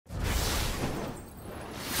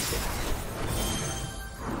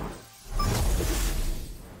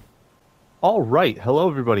All right, hello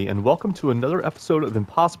everybody, and welcome to another episode of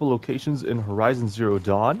Impossible Locations in Horizon Zero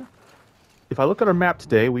Dawn. If I look at our map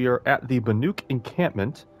today, we are at the Banuk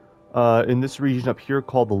encampment in this region up here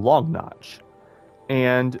called the Long Notch.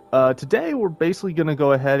 And today we're basically going to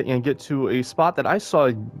go ahead and get to a spot that I saw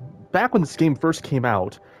back when this game first came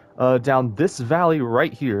out, down this valley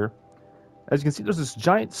right here. As you can see, there's this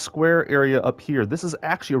giant square area up here. This is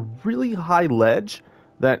actually a really high ledge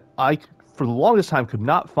that I, for the longest time, could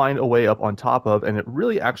not find a way up on top of, and it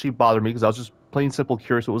really actually bothered me because I was just plain simple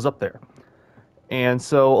curious what was up there. And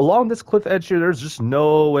so along this cliff edge here, there's just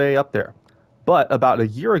no way up there. But about a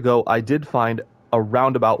year ago, I did find a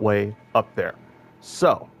roundabout way up there.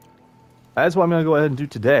 So, that's what I'm going to go ahead and do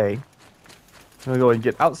today. I'm going to go ahead and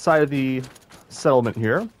get outside of the settlement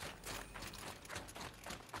here.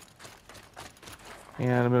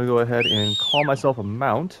 And I'm going to go ahead and call myself a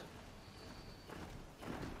mount.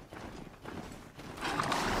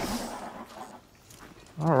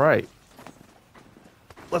 Alright.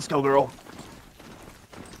 Let's go, girl.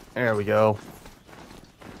 There we go.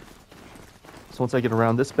 So once I get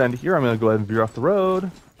around this bend here, I'm going to go ahead and veer off the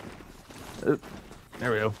road. There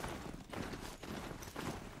we go.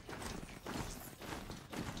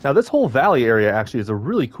 Now this whole valley area actually is a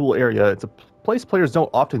really cool area. It's a place players don't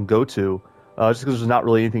often go to. Just because there's not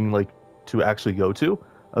really anything like to actually go to,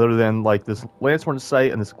 other than like this Lancehorn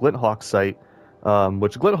site and this Glinthawk site,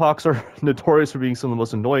 which Glinthawks are notorious for being some of the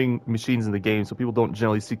most annoying machines in the game, so people don't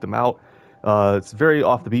generally seek them out. It's very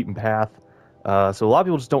off the beaten path, so a lot of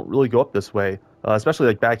people just don't really go up this way, especially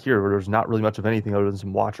like back here where there's not really much of anything other than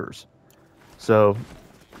some watchers. So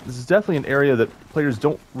this is definitely an area that players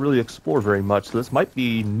don't really explore very much, so this might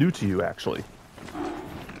be new to you actually,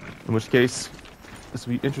 in which case this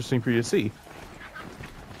will be interesting for you to see.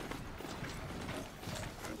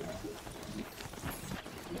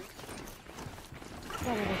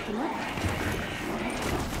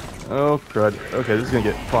 Oh, crud. Okay, this is gonna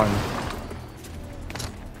get fun.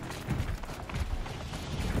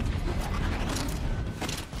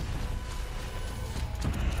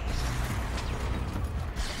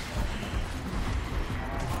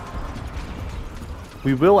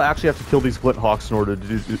 We will actually have to kill these Glinthawks in order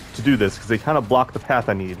to do this, because they kind of block the path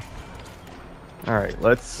I need. Alright,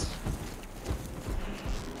 let's...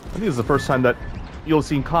 I think this is the first time that you'll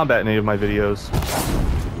see combat in any of my videos.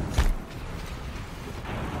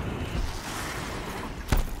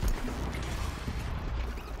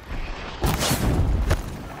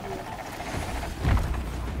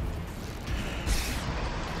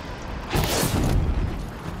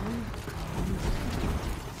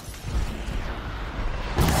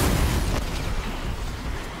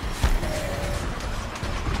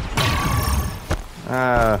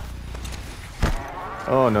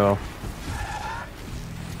 Oh no.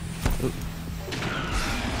 You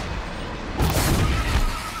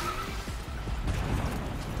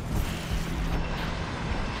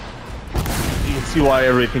can see why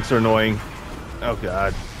everybody thinks they're annoying. Oh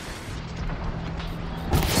god.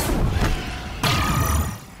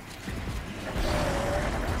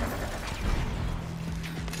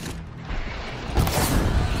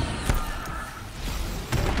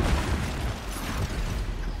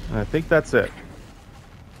 I think that's it.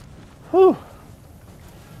 Whew.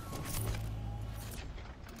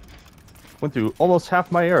 Went through almost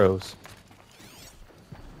half my arrows.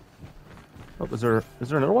 Oh, is there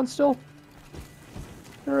another one still?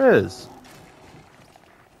 There is.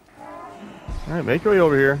 Alright, make your way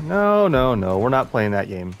over here. No, no, no, we're not playing that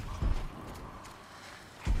game.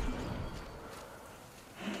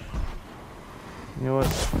 You know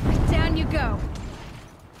what? Down you go.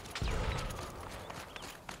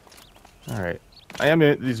 Alright. I am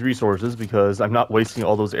in these resources because I'm not wasting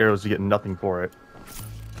all those arrows to get nothing for it.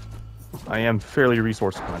 I am fairly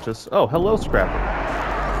resource conscious. Oh, hello, Scrapper.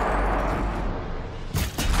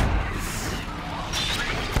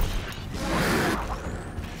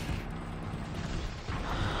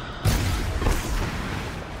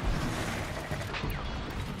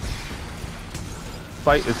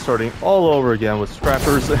 Fight is starting all over again with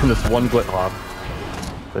Scrappers and this one Glinthawk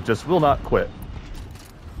that just will not quit.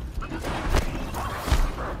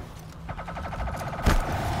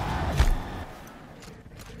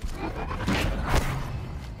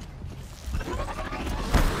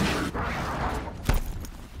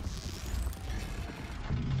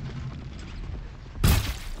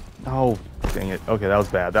 Oh, dang it. Okay, that was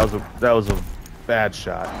bad. That was a bad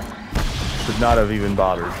shot. Should not have even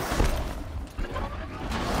bothered.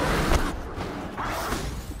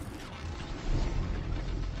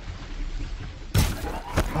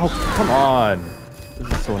 Oh, come on. This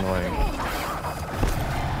is so annoying.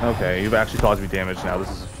 Okay, you've actually caused me damage now. This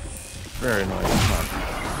is Very annoying. Come on.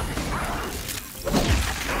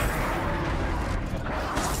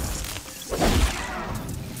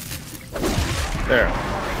 There.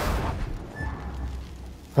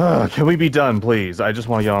 Can we be done, please? I just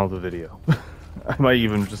want to get on with the video. I might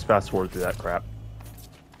even just fast forward through that crap.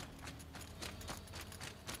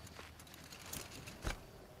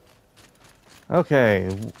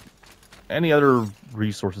 Okay. Any other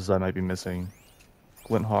resources I might be missing?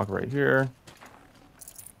 Glint Hawk right here.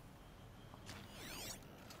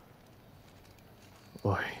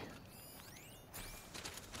 Boy.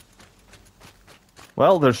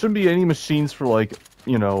 Well, there shouldn't be any machines for, like,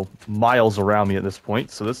 you know, miles around me at this point,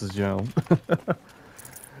 so this is, you know...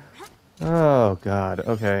 Oh, God.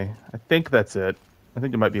 Okay. I think that's it. I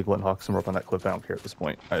think there might be a Glint Hawk somewhere up on that cliff. I don't care at this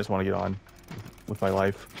point. I just want to get on with my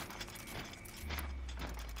life.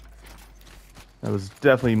 That was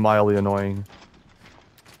definitely mildly annoying.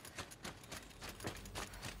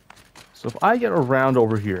 So if I get around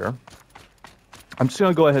over here, I'm just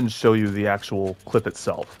going to go ahead and show you the actual cliff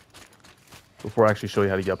itself before I actually show you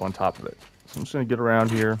how to get up on top of it. So I'm just going to get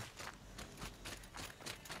around here.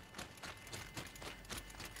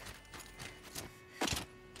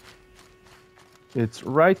 It's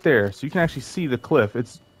right there, so you can actually see the cliff.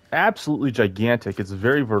 It's absolutely gigantic. It's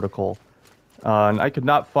very vertical. And I could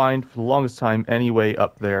not find, for the longest time, any way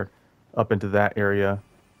up there, up into that area,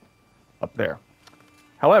 up there.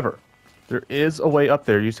 However, there is a way up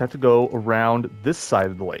there. You just have to go around this side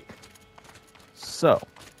of the lake. So,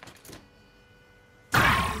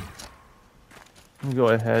 I'm going to go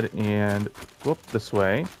ahead and go up this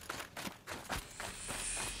way.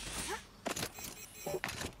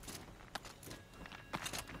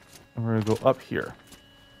 And we're going to go up here.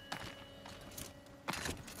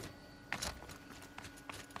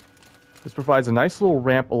 This provides a nice little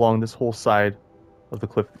ramp along this whole side of the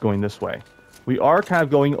cliff going this way. We are kind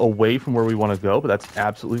of going away from where we want to go, but that's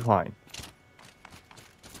absolutely fine.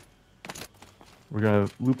 We're going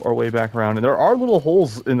to loop our way back around. And there are little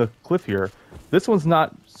holes in the cliff here. This one's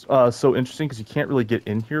not so interesting because you can't really get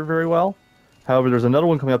in here very well. However, there's another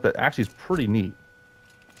one coming up that actually is pretty neat.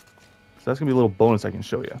 So that's going to be a little bonus I can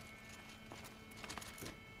show you.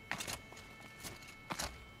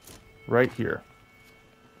 Right here.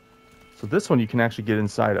 So this one you can actually get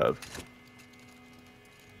inside of.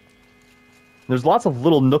 There's lots of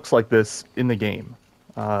little nooks like this in the game.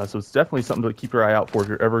 So it's definitely something to keep your eye out for if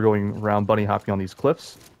you're ever going around bunny hopping on these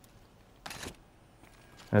cliffs.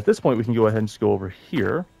 And at this point we can go ahead and just go over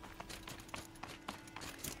here.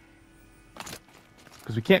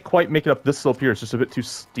 Because we can't quite make it up this slope here. It's just a bit too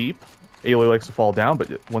steep. Aloy likes to fall down,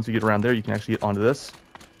 but once you get around there you can actually get onto this.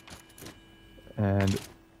 And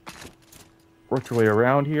work your way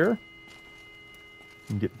around here.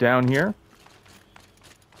 And get down here.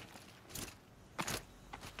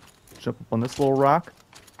 Jump up on this little rock.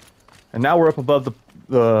 And now we're up above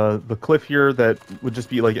the cliff here that would just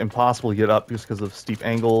be like impossible to get up just because of steep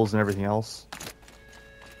angles and everything else.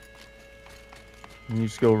 And you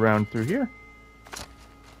just go around through here.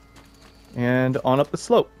 And on up the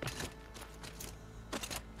slope.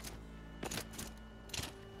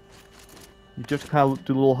 You just kind of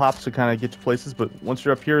do little hops to kind of get to places, but once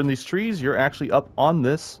you're up here in these trees, you're actually up on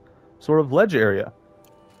this sort of ledge area.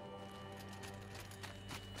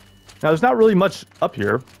 Now, there's not really much up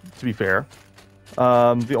here, to be fair.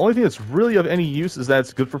 The only thing that's really of any use is that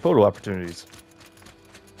it's good for photo opportunities.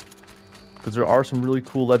 Because there are some really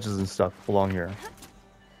cool ledges and stuff along here.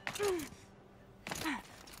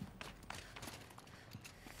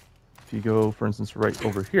 If you go, for instance, right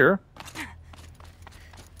over here,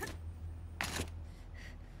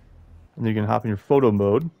 and you can hop in your photo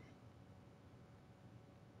mode.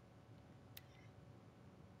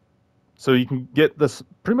 So you can get this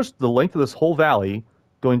pretty much the length of this whole valley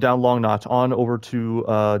going down Long Notch on over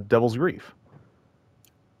to Devil's Grief.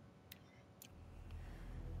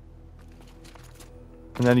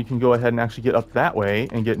 And then you can go ahead and actually get up that way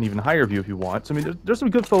and get an even higher view if you want. So, I mean, there's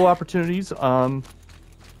some good photo opportunities. You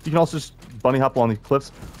can also just bunny hop along these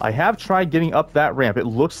cliffs. I have tried getting up that ramp. It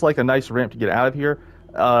looks like a nice ramp to get out of here.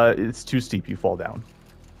 It's too steep, you fall down.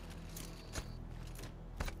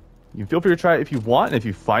 You can feel free to try it if you want, and if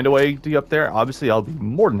you find a way to get up there, obviously I'll be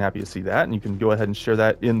more than happy to see that, and you can go ahead and share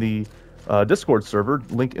that in the Discord server,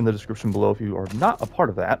 link in the description below if you are not a part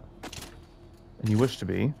of that, and you wish to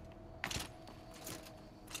be.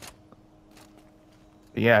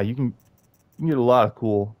 But yeah, you can get a lot of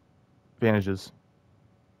cool advantages.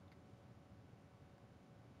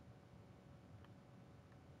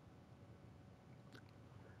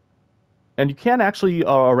 And you can actually,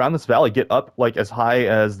 around this valley, get up like as high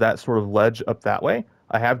as that sort of ledge up that way.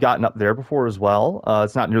 I have gotten up there before as well.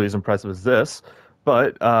 It's not nearly as impressive as this,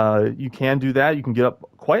 but you can do that. You can get up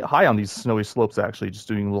quite high on these snowy slopes, actually, just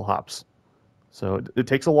doing little hops. So it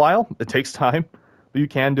takes a while. It takes time, but you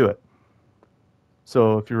can do it.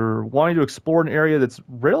 So if you're wanting to explore an area that's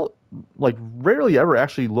rarely ever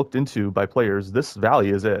actually looked into by players, this valley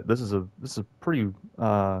is it. This is a pretty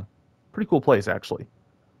pretty cool place actually.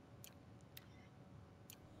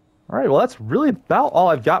 All right, well that's really about all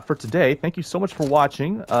I've got for today. Thank you so much for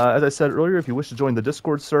watching. As I said earlier, if you wish to join the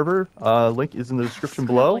Discord server, link is in the description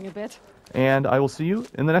below. And I will see you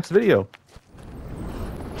in the next video.